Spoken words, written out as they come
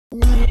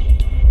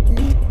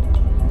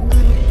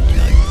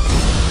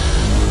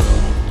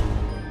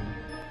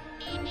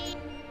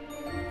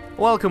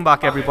Welcome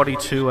back everybody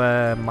to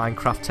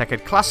Minecraft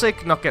Tekkit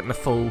Classic. Not getting a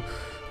full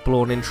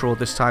blown intro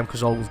this time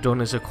because all we've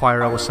done is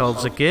acquire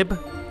ourselves a gib.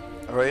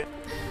 Alright.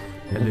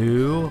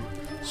 Hello.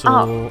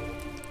 So,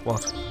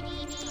 what?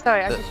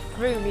 Sorry, I just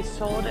threw my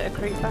sword at a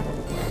creeper.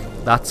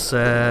 That's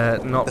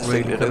not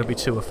really going to be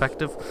too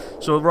effective.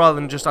 So rather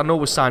than just, I know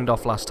we signed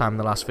off last time in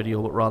the last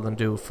video, but rather than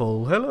do a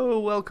full hello,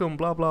 welcome,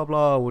 blah blah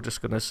blah, we're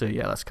just going to say,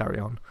 yeah, let's carry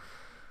on.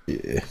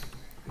 Yeah.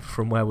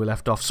 From where we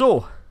left off.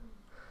 So,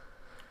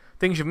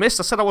 things you've missed.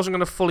 I said I wasn't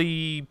going to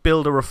fully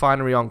build a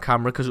refinery on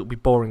camera because it would be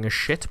boring as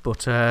shit,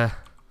 but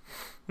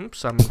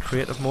oops, I'm in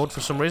creative mode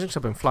for some reason because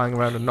I've been flying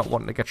around and not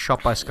wanting to get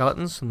shot by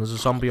skeletons, and there's a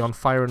zombie on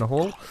fire in a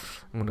hole.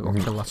 I'm going to go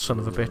kill that son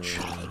of a bitch.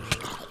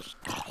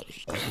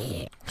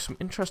 Some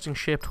interesting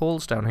shaped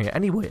holes down here.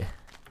 Anyway,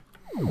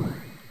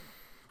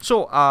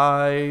 so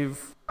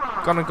I've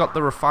gone and got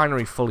the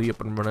refinery fully up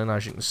and running.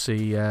 As you can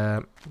see,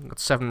 I've got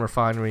 7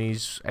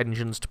 refineries,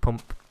 engines to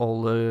pump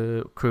all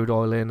the crude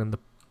oil in and the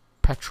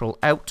petrol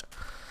out.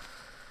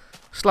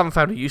 Still haven't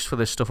found a use for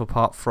this stuff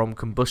apart from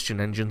combustion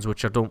engines,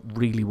 which I don't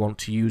really want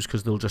to use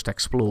because they'll just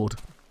explode.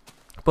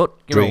 But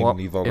you know what?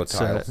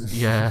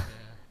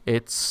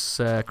 It's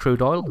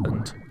crude oil,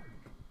 and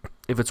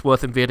if it's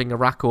worth invading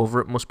Iraq over,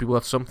 it must be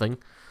worth something.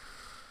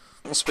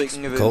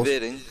 Speaking of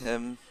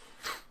invading,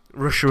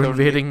 Russia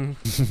invading.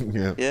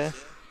 Yeah.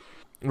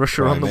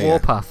 Russia on the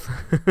warpath.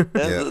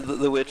 Yeah,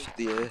 they wait for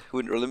the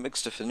Winter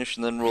Olympics to finish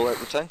and then roll out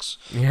the tanks.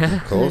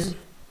 Yeah. Of course.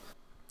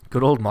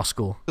 Good old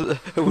Moscow.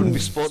 It wouldn't be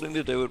sporting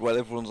to do it while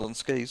everyone's on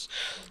skis.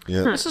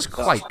 Yeah. This is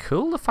quite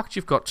cool, the fact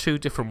you've got 2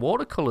 different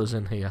watercolours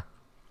in here.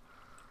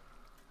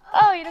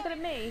 Oh, you're looking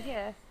at me?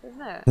 Yeah,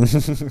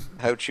 isn't it?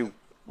 How'd you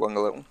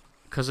wangle that one?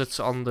 Because it's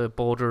on the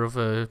border of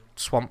a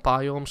swamp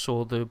biome,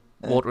 so the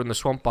water in the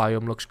swamp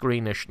biome looks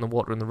greenish and the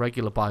water in the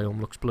regular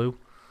biome looks blue.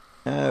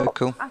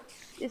 Cool.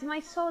 Is my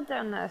sword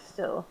down there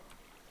still?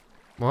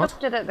 What?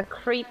 Looked at the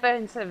creeper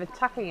instead of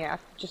attacking it. I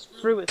just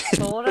threw its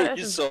sword at it.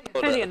 I was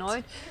really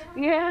annoyed.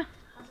 Yeah.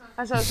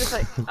 And so I was just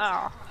like,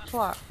 oh,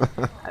 what?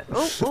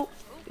 Oh,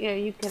 yeah,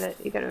 you get it.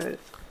 You get it.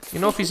 You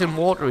know, if he's in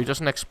water, he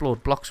doesn't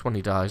explode blocks when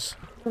he dies.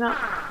 You know,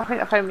 I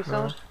think I found my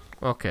sword.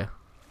 Okay.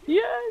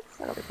 Yes.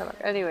 I got my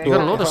anyway. You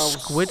got a lot of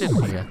squid in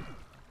here.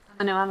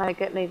 I know. I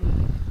like it. Leave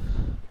them.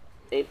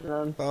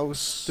 If I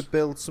was to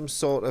build some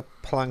sort of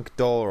plank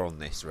door on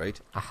this, right?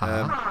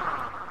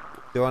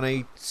 Do I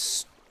need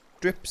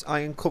strips,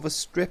 iron cover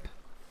strip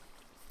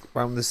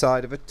around the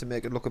side of it to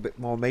make it look a bit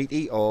more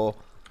meaty, or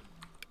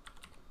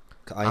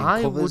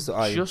iron covers,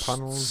 iron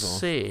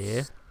panels?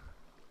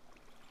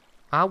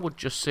 I would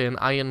just say an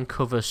iron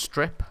cover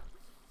strip.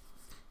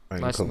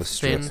 Nice and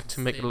thin to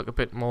make it look a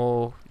bit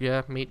more,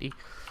 meaty.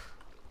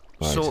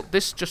 Right. So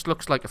this just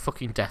looks like a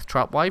fucking death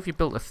trap. Why have you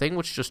built a thing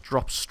which just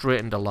drops straight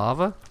into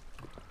lava?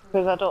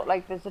 Because I don't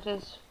like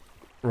visitors.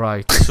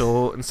 Right,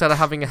 so instead of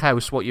having a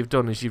house, what you've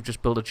done is you've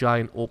just built a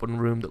giant open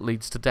room that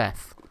leads to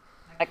death.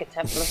 Like a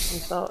temple of some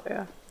sort,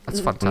 yeah. That's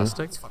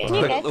fantastic.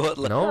 No,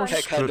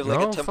 kind of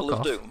like a temple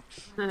of doom.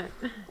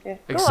 Yeah.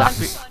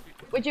 Exactly.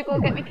 Would you go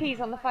get me keys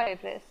on the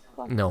fireplace?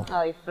 No.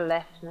 Oh, you've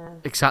left now.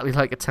 Exactly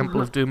like a temple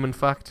of doom, in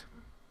fact.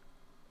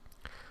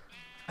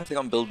 I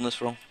think I'm building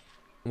this wrong.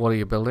 What are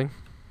you building?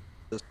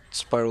 The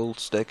spiral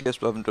staircase,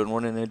 but I haven't done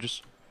one in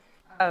ages.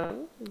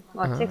 Oh,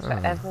 well, it takes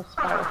forever.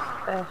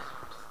 Spiral.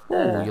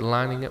 Oh, you're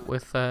lining it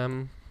with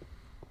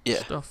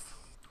stuff.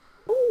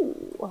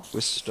 Ooh.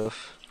 With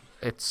stuff.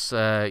 It's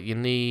you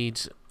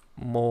need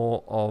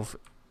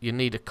you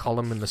need a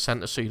column in the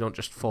center so you don't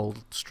just fall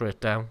straight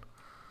down.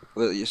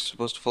 Well, you're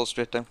supposed to fall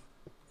straight down.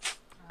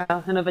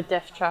 Another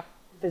death trap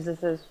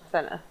visitors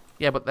center.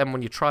 Yeah, but then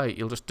when you try it,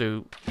 you'll just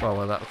do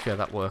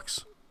that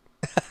works.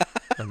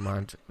 Never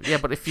mind. Yeah,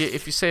 but if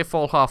you say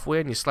fall halfway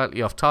and you're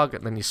slightly off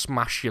target, and then you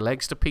smash your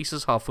legs to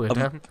pieces halfway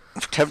down.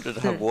 I'm tempted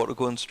to have water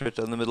going straight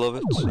down the middle of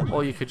it. So.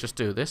 Or you could just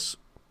do this.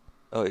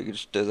 Oh, you could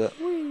just do that.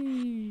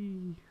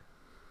 Whee.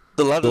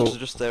 The ladders are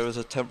just there as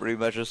a temporary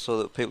measure so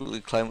that people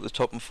can climb at the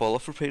top and fall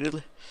off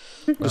repeatedly.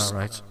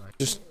 Alright.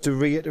 Just to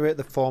reiterate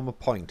the former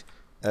point,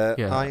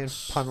 iron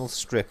that's... panel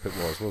strip it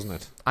was, wasn't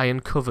it? Iron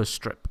cover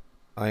strip.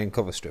 Iron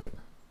cover strip.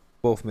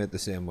 Both made the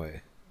same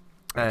way.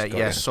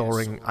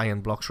 Sawing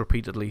iron blocks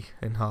repeatedly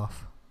in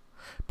half.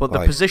 But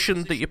the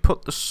position that you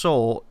put the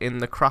saw in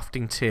the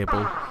crafting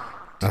table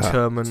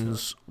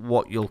determines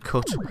what you'll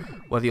cut.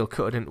 Whether you'll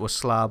cut it into a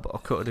slab or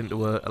cut it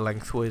into a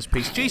lengthways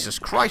piece. Jesus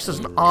Christ, there's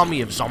an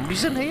army of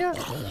zombies in here.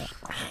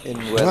 In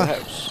where the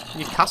house?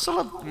 Your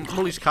castle,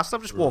 Mully's castle,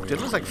 I've just walked in.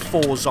 There's like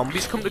 4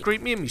 zombies come to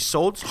greet me and my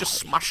sword's just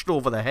smashed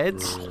over their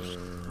heads.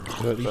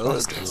 Dirty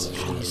bastards.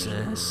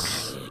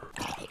 Jesus.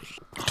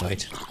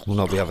 Right, we'll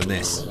not be having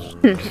this.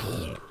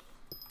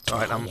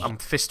 Alright,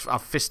 I've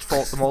fist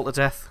fought them all to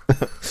death.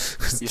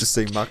 Just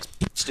see Max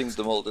stings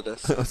them all to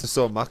death. I just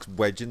saw Max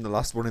wedging the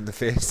last one in the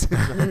face.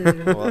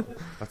 Well,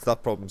 that's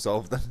that problem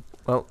solved then.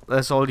 Well,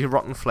 there's all your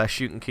rotten flesh,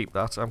 you can keep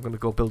that. I'm going to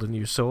go build a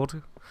new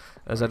sword.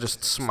 As I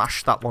just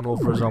smashed that one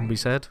over a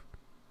zombie's head.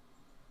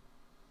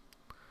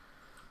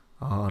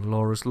 Oh, and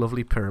Laura's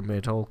lovely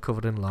pyramid all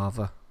covered in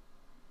lava.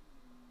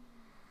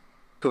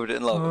 Covered it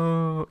in lava.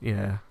 Oh,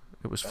 yeah.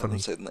 It was I funny.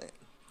 haven't seen that.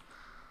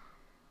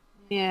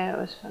 Yeah, it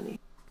was funny.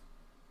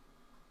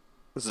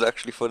 Was it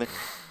actually funny?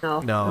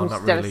 No, No, it was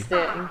not really.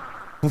 devastating.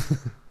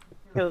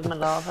 Killed my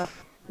lava.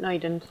 No, you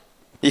didn't.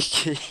 He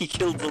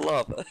killed the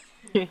lava.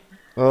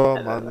 Oh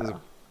man, there's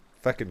a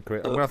fucking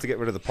crit. I'm gonna have to get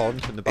rid of the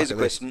pond in the back Here's a of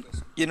this. question.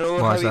 You know Why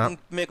how is you that? can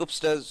make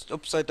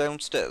upside down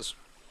stairs?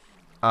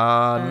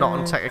 Not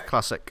on Tekkit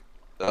Classic.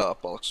 Ah,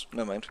 bollocks.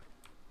 Never mind.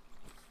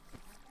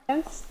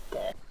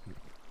 Instead.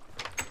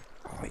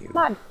 Oh, you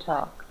Mad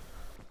talk.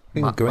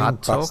 green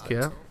Mad talk, bastard.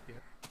 yeah.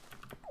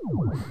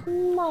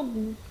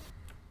 Mad.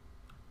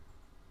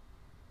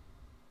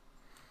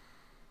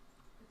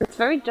 It's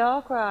very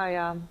dark where I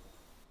am.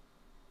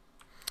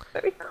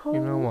 Very cold.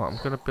 You know what? I'm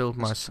gonna build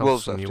myself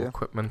wolves some left, new yeah.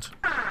 equipment.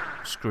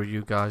 Screw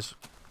you guys.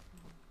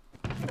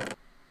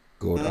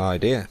 Good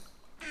idea.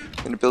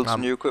 Gonna build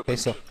some new equipment.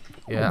 Piss off.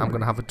 Yeah, I'm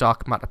gonna have a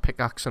dark matter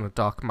pickaxe and a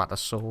dark matter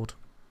sword.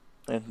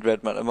 And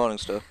red matter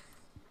Morningstar.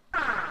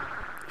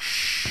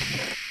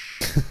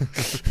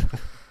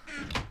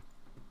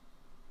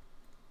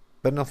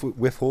 Better enough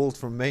withhold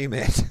from me,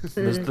 mate.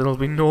 There'll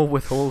be no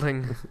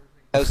withholding.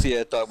 How's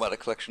the dark matter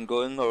collection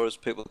going, or as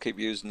people keep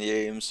using the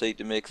AMC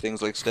to make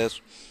things like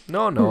stairs?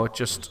 No, it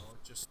just.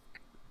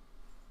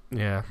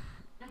 Yeah.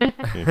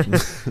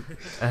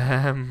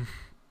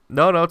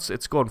 No,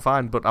 it's going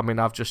fine. But I mean,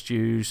 I've just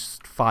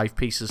used 5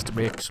 pieces to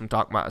make some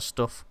dark matter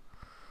stuff,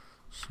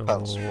 so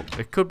Pals.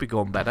 it could be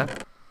going better.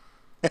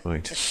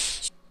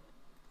 Right.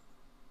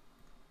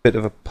 Bit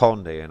of a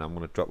pond here, and I'm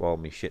gonna drop all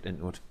my shit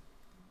into it.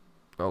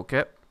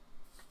 Okay.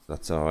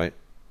 That's alright.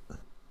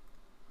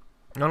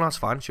 No, that's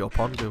fine. It's your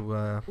pond.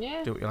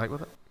 Yeah. Do what you like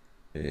with it.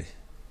 Yeah.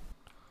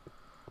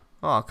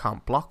 Oh, I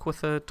can't block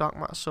with a dark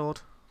matter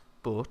sword,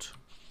 but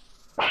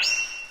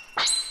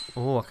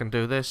oh, I can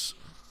do this.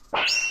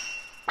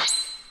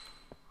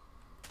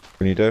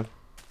 Can you do?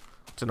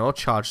 Dunno,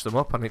 charge them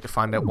up. I need to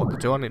find out what to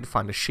do. I need to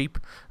find a sheep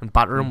and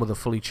batter them with a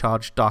fully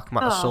charged dark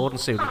matter sword and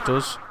see what it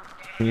does.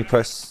 Can you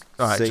press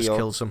Alright, it C just or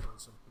kills them.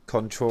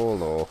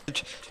 control, or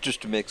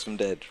Just to make some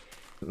dead.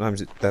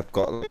 sometimes they've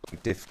got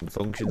like, different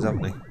functions,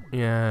 haven't they?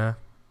 Yeah.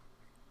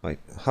 Like,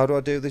 how do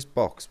I do this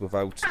box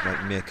without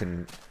like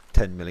making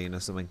 10 million or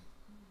something?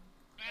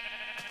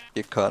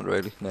 You can't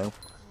really now.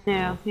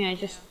 Yeah,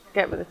 just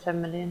get with the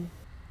 10 million.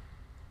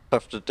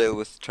 Have to deal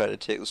with trying to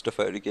take the stuff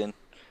out again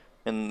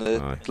in the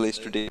Right.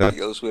 least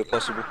ridiculous way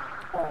possible.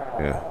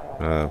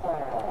 Yeah.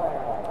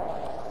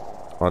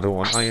 I don't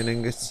want iron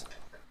ingots.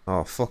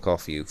 Oh, fuck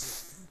off, you.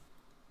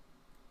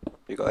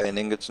 You got iron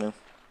ingots now.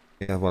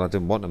 Yeah, well, I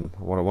didn't want them.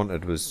 What I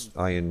wanted was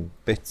iron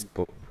bits,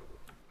 but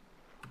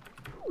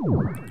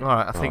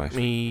Alright, I think Right.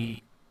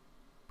 me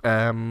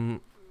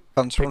Pants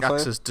are on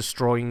pickaxe fire. is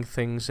destroying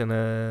things in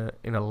a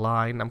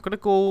line. I'm gonna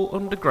go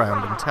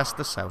underground and test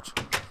this out.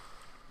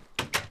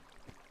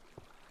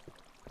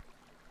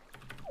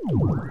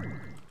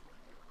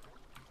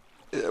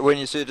 When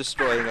you say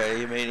destroying, are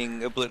you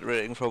meaning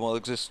obliterating from all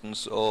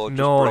existence, or just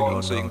No, breaking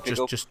no, so you no. can pick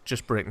up?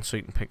 Just breaking so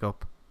you can pick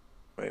up.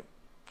 Right.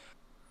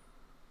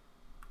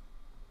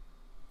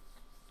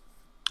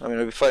 I mean,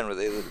 I'd be fine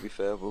with either, to be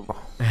fair, but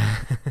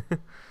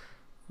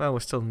Well, we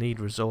still need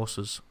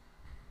resources.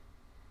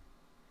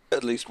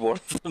 at least one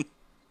of them.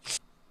 Has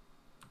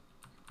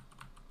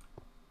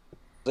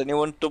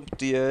anyone dumped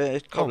the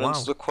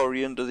contents of the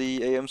quarry into the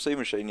AMC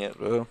machine yet?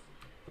 Or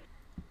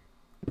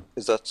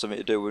is that something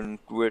to do when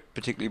we're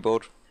particularly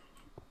bored?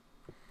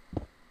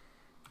 I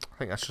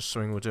think that's just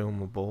something we're doing when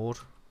we're bored.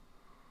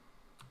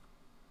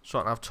 So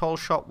I can have tall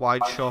shot,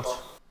 wide shot,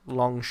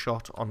 long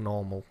shot, or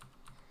normal.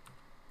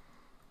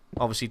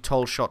 Obviously,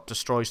 tall shot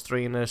destroys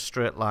 3 in a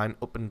straight line,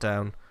 up and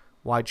down.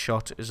 Wide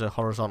shot is a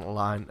horizontal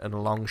line, and a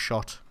long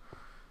shot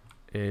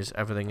is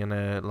everything in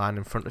a line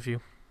in front of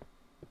you.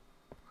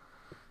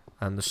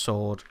 And the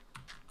sword,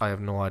 I have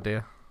no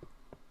idea.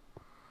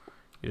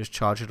 You just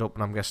charge it up,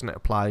 and I'm guessing it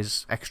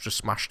applies extra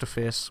smash to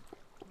face.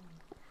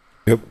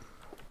 Yep.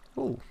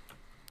 Ooh,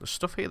 there's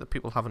stuff here that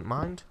people haven't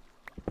mined.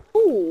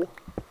 Ooh.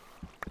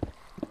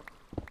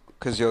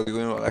 Because you're the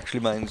only one that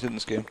actually mines in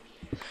this game.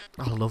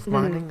 I love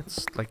mining.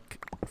 It's like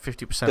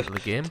 50% of the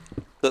game.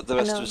 The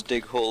rest know. just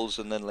dig holes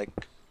and then, like,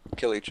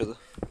 kill each other.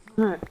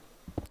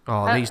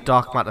 Oh, these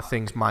dark matter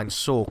things mine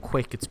so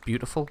quick. It's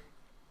beautiful.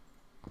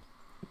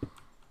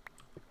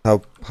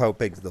 how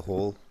big's the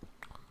hole?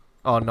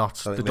 Oh, not.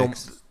 So They it don't.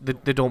 makes-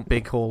 They don't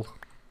big hole.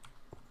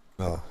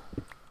 Oh,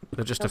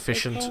 They're just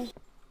efficient.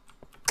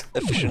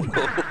 Efficient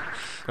hole.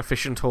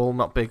 Efficient hole,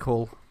 not big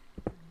hole.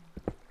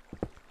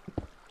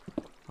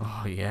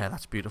 Oh yeah,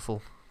 that's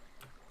beautiful.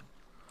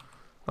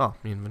 Oh,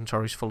 my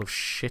inventory's full of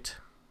shit.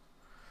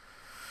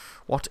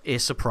 What a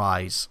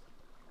surprise.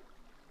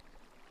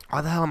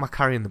 Why the hell am I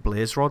carrying the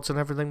blaze rods and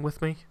everything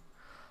with me?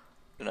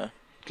 You know,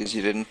 because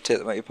you didn't take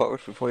them out of your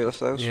pocket before you left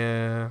the house.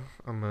 Yeah,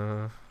 oh,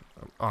 and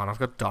I've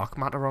got dark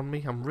matter on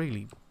me. I'm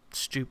really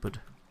stupid.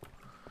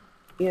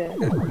 Yeah.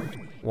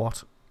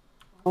 What?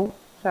 Oh,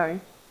 sorry.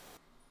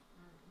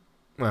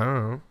 I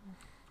don't know.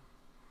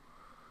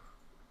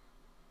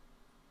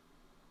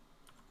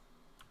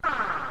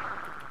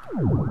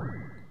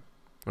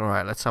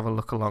 Alright, let's have a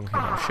look along here.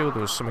 I'm sure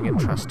there was something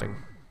interesting.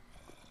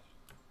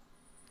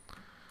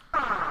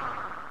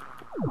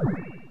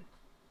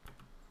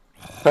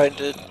 Trying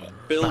to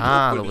build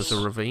there was a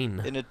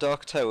ravine. in a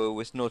dark tower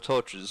with no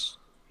torches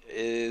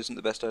isn't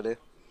the best idea.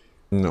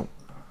 No.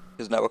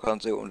 Because now I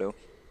can't see what I'm doing.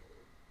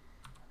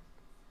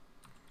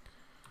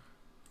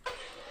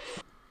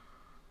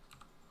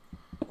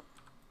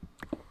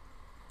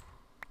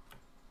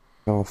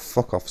 Oh,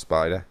 fuck off,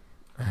 spider.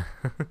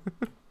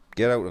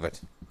 Get out of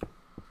it.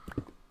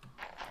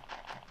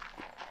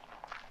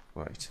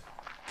 Right.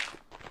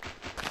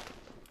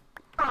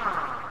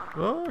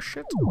 Oh,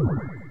 shit.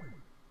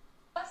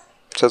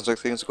 Sounds like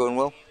things are going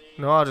well.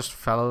 No, I just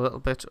fell a little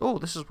bit. Oh,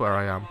 this is where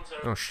I am.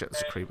 Oh, shit,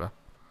 there's a creeper.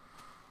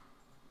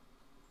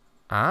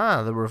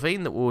 Ah, the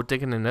ravine that we were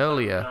digging in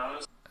earlier,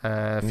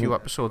 a few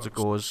episodes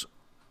ago, is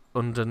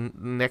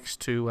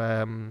next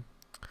to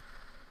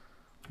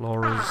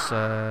Laura's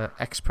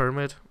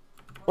X-Pyramid.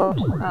 Oh.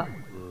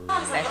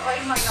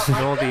 You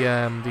know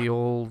the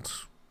old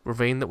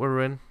ravine that we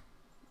were in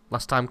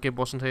last time Gib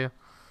wasn't here?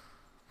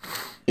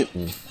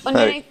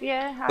 Underneath,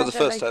 yeah. But the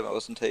first time I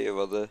wasn't here,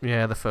 or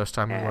Yeah, the first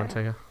time we weren't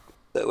here.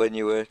 that when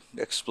you were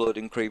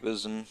exploding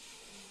creepers and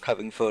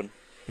having fun.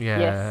 Yeah.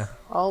 Yes,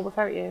 all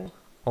without you.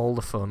 All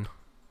the fun.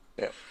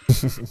 Yeah.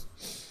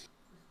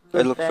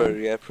 It looked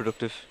very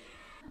productive.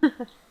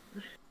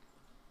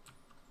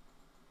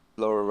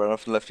 Laura ran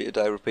off and left you to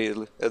die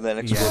repeatedly, and then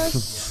exploded.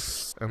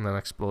 Yes. And then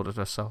exploded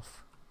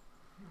herself.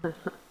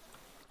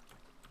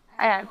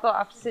 Yeah, but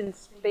I've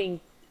since been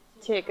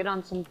taken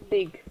on some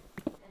big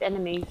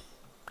enemies.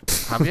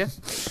 Have you?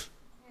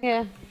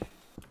 Yeah.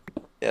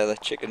 Yeah,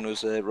 that chicken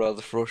was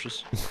rather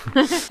ferocious.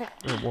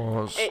 It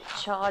was. It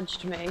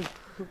charged me.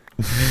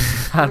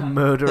 Had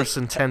murderous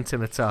intent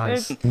in its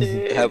eyes.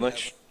 How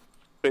much?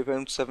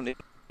 £3.70.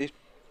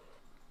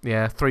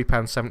 Yeah,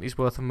 £3.70's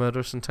worth of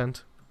murderous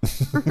intent.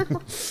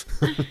 It's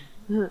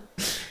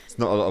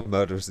not a lot of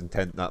murderous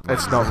intent, that much.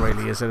 It's not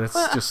really, is it?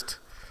 It's just...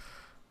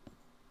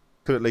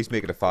 Could at least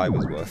make it a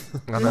fiver's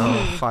worth. I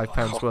know,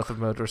 £5 worth of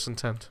murderous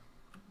intent.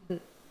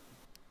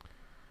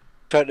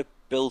 Trying to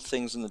build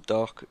things in the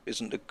dark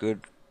isn't a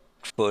good,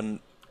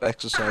 fun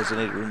exercise. I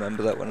need to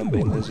remember that when I'm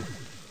being lazy.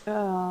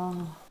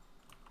 Oh.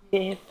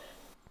 Yep.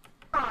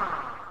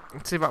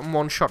 Let's see if I can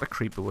one-shot a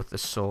creeper with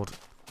this sword.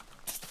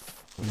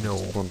 No.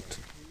 Want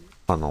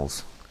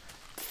panels.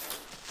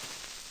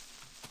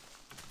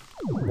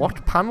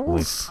 What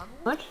panels?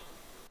 What?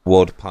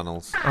 Wood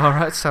panels.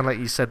 Alright, sound like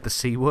you said the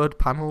C word,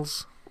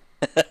 panels.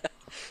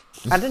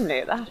 I didn't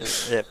know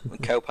that. Yeah,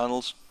 cow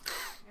panels.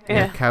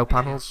 Yeah, cow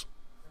panels.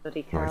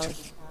 Bloody cows.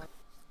 Right.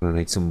 I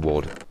need some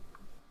wood.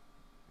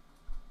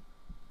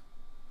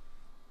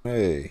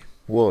 Hey,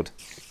 wood.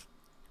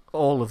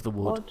 All of the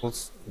wood.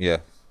 Yeah,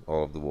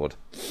 all of the wood.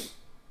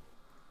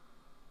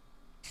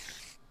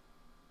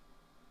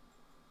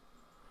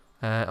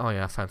 Oh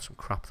yeah, I found some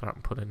crap that I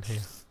can put in here.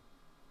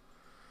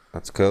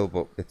 That's cool,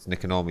 but it's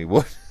nicking all me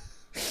wood.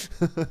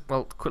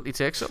 Well, quickly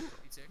take some.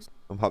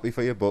 I'm happy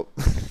for you, but...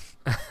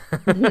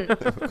 I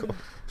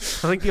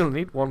think you'll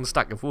need one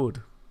stack of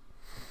wood.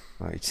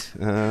 Right,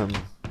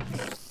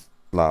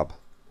 slab.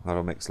 How do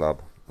I make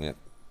slab? Yep.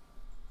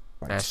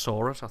 Right.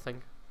 Saw it, I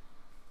think.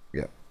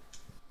 Yep.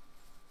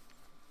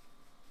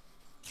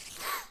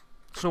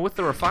 So with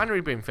the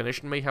refinery being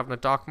finished and me having a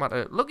dark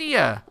matter... Look at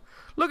you!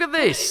 Look at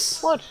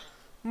this! What?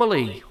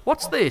 Mully,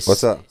 what's this?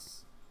 What's that?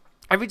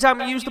 Every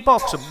time you use the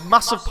box, a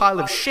massive pile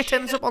of shit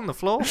ends up on the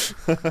floor.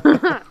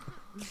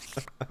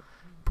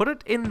 Put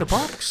it in the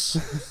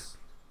box.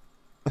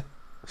 I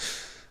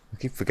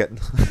keep forgetting.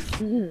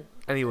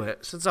 Anyway,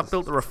 since I've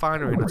built the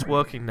refinery and it's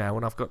working now,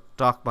 and I've got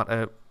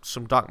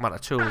some dark matter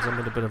tools, I'm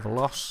in a bit of a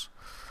loss.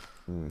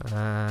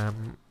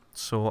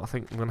 So I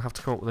think I'm going to have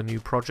to come up with a new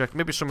project.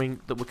 Maybe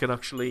something that we can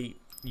actually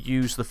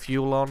use the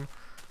fuel on.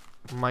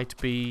 Might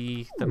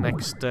be the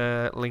next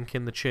link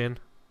in the chain.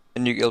 A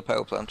nuclear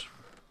power plant.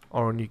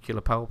 Or a nuclear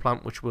power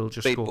plant, which will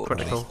just go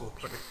critical.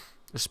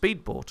 A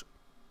speedboat?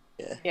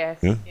 Yeah. Yes.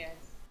 Yeah. Yes.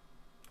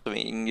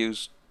 Something you can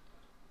use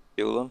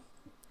fuel on.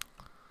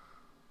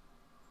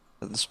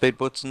 Are the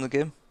speedboats in the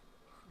game?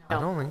 I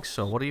don't think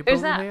so. What are you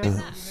Who's building that?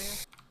 here?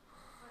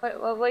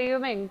 Wait, what do you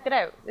mean? Get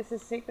out. This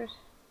is secret.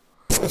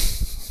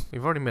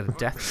 You've already made a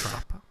death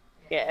trap.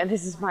 Yeah,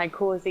 this is my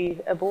cozy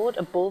abode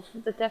above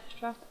the death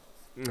trap.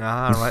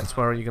 Ah, right. That's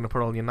where you're going to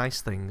put all your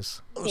nice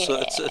things.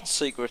 So it's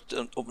secret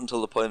up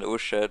until the point it was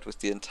shared with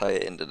the entire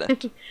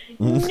internet.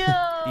 No!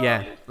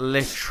 Yeah,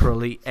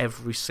 literally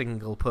every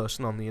single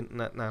person on the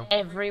internet now.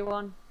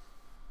 Everyone.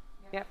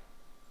 Yep.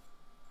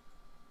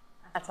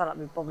 That's how I'd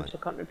be bothered to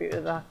contribute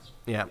to that.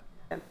 Yeah.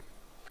 Yep.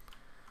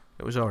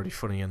 It was already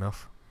funny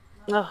enough.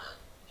 Ugh.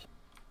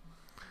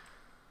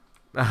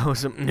 That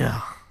was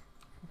no.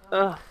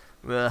 Ugh.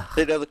 Ugh.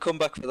 You know, the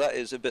comeback for that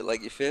is a bit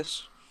like your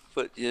face,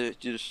 but you're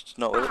just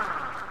not with it.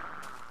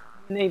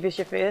 Neither's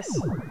your face.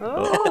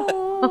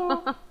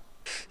 Oh.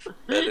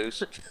 Fair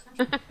dues.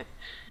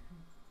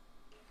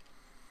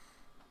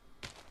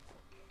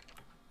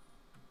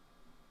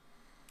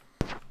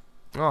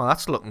 Oh,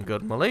 that's looking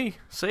good, Mully.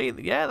 See,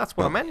 yeah, that's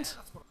what I meant.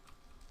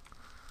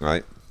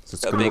 Right. So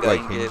it's A going to big look like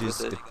iron gate hinges.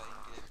 with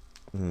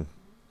it.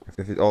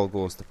 If it all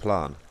goes to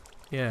plan,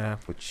 Yeah.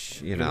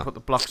 which, You're gonna put the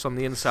blocks on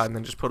the inside and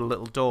then just put a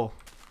little door.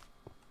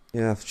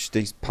 Yeah,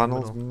 these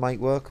panels Middle. might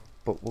work,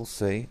 but we'll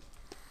see.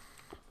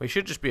 We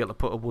should just be able to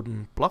put a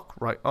wooden block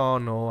right. Oh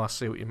no, I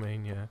see what you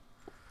mean. Yeah.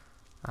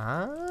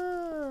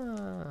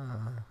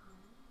 Ah.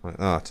 Like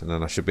that, and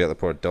then I should be able to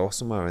put a door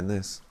somewhere in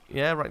this.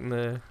 Yeah, right in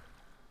the.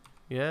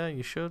 Yeah,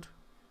 you should.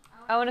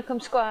 I want to come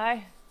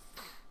square.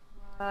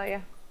 Oh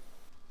yeah.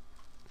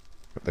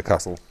 At the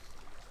castle.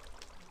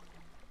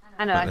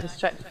 I know. I just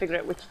tried to figure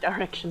out which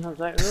direction. I was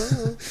like,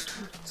 ooh.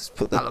 Just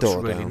put the That door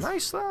looks really down.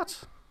 nice. That.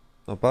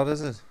 Not bad,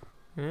 is it?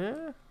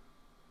 Yeah.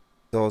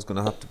 Door's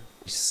gonna have to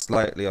be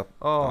slightly up.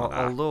 Oh,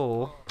 nah.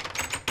 although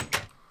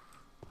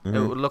it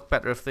would look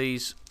better if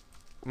these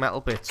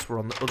metal bits were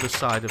on the other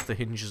side of the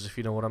hinges, if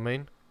you know what I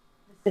mean.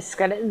 There's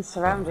skeletons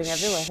surrounding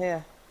everywhere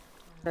here.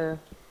 So,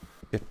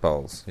 Bit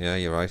balls. Yeah,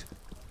 you're right.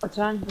 what's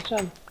wrong? What's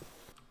wrong?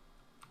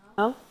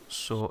 Oh?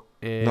 So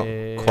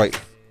Not quite.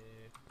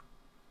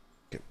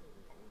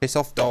 Piss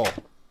off, door.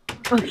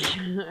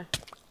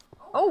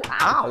 Oh,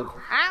 ow!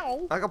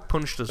 Ow! I got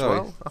punched as Sorry.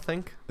 well, I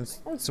think.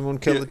 Someone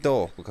kill the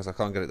door because I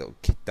can't get it. That'll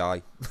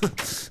die.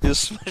 You're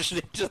smashing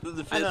each other in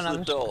the I face don't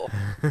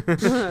with the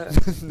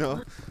door.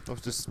 No, I was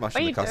just What are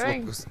smashing the you castle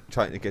doing? because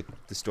trying to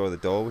destroy the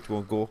door, which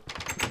won't go.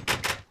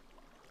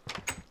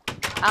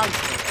 I'll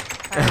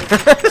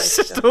It's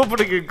just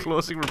opening and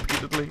closing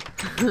repeatedly.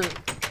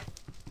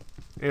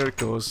 Here it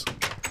goes.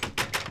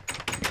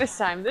 This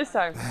time. Thanks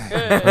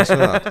for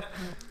that.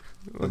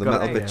 Well, the got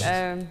metal it bits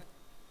again.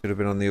 should have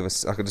been on the other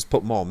side. I could just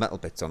put more metal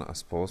bits on it, I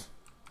suppose.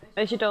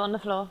 There's your door on the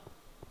floor.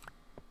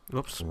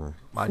 Oops, Mm.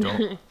 my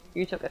door.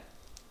 You took it.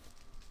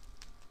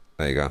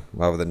 There you go.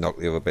 Rather than knock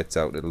the other bits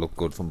out, it'll look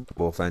good from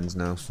both ends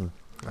now. So.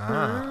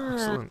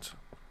 Excellent.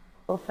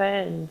 Both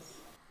ends.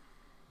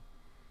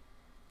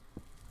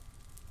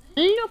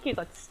 Look, you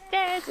got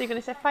stairs. Are you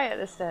going to set fire to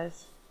the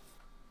stairs?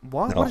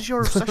 What? No. What is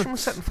your obsession with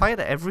setting fire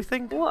to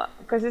everything? What?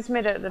 Because it's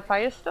made out of the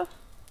fire stuff?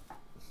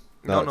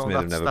 No, it's made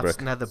of nether that's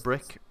brick. nether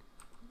brick.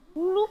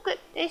 Look at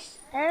this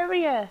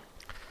area.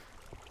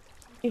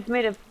 You've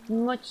made a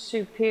much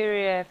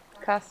superior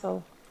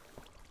castle.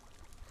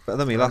 Better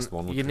than my last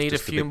one. which You was need a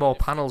just few bit- more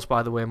panels,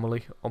 by the way,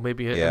 Mully, or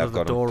maybe Yeah, I've another got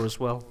 'em. door as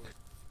well.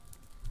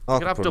 Oh, I You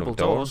could have put another double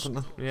door, doors, couldn't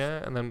I? yeah,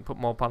 and then put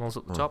more panels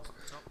at the top.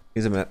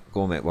 Here's a mate.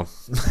 Go make one.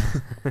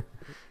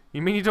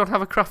 You mean you don't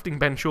have a crafting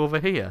bench over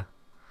here?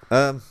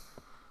 I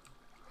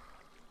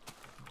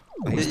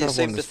You used to have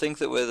seem one to think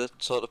that we're the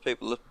sort of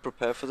people that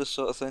prepare for this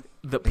sort of thing.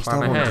 That Used to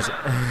plan have one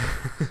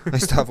ahead. I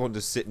used to have one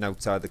just sitting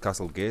outside the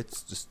castle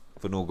gates, just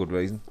for no good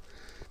reason.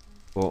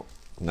 But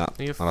nah.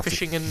 Are you I'll have to-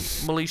 fishing in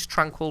Mully's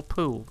tranquil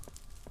pool?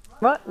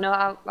 What?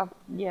 No,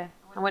 yeah.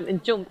 I went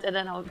and jumped, and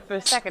then for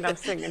a second I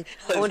was thinking,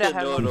 I wonder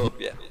how no,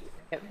 yeah.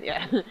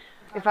 Yeah.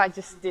 If I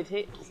just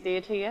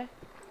stayed here,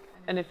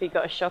 and if he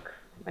got a shock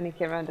when he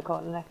came around the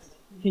corner next.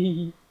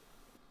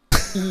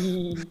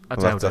 I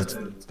Well, doubt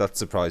it. that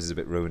surprise is a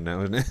bit ruined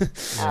now, isn't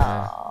it?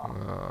 Yeah.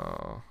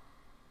 Oh.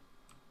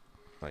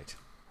 Right.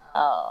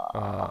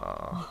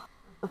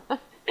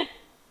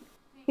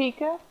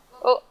 Pika?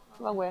 Oh,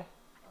 wrong way.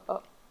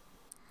 Oh.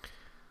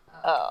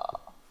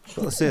 But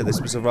let's say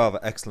this was a rather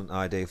excellent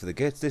idea for the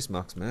gates, this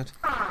Max, mate.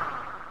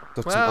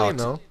 Got Well, you some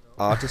know.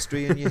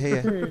 artistry in you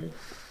here.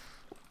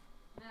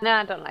 No,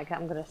 I don't like it.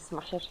 I'm gonna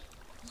smash it.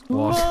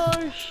 What?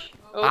 Smash!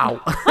 Oh.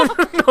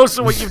 Ow. No,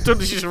 so what you've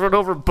done is just run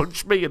over and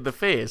punch me in the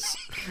face.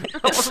 I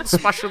wasn't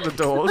smashing the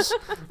doors.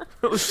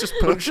 It was just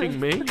punching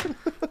me.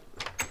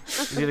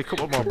 You need a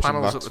couple more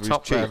panels at the Max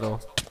top there, cheek.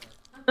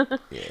 though.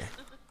 Yeah.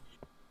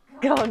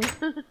 Gone.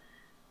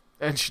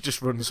 And she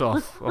just runs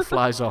off, or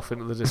flies off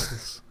into the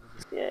distance.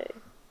 Yay.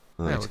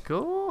 There Right. we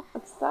go.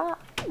 What's that?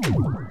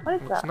 What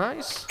is Looks that?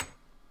 nice.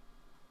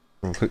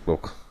 Have a quick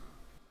look.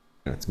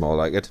 Yeah, it's more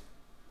like it.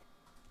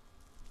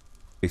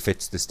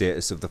 Befits the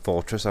status of the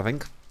fortress, I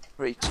think.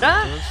 Right.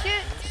 Ah,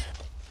 shit!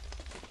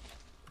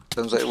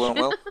 Sounds like it went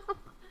well.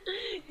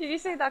 Did you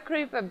see that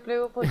creeper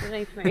blew up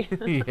underneath me?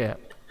 Yeah,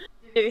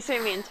 Did you see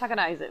me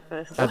antagonise it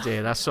first? I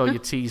did. I saw you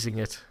teasing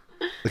it.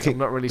 I'm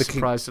not really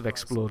surprised it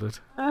exploded.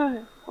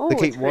 Oh, They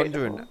it's keep great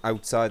wandering though.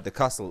 outside the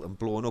castle and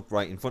blowing up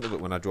right in front of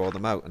it when I draw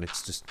them out, and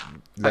it's just.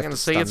 I left can it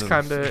see it's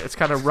standing.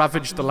 kind of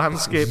ravaged the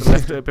landscape and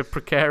left it a bit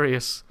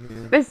precarious.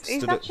 He's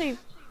Stood it- actually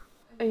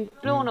he's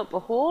blown up a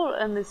hole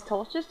and there's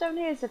torches down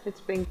here as if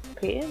it's being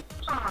painted.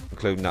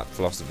 Including that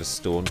philosopher's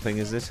stone thing,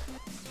 is it?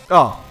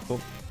 Oh,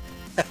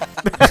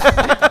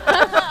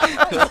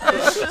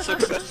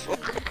 Successful.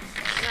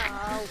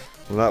 No.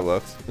 Well, that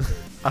worked.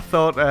 I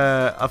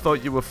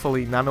thought you were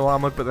fully nano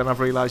armored, but then I've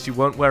realised you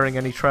weren't wearing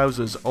any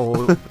trousers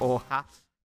or hat.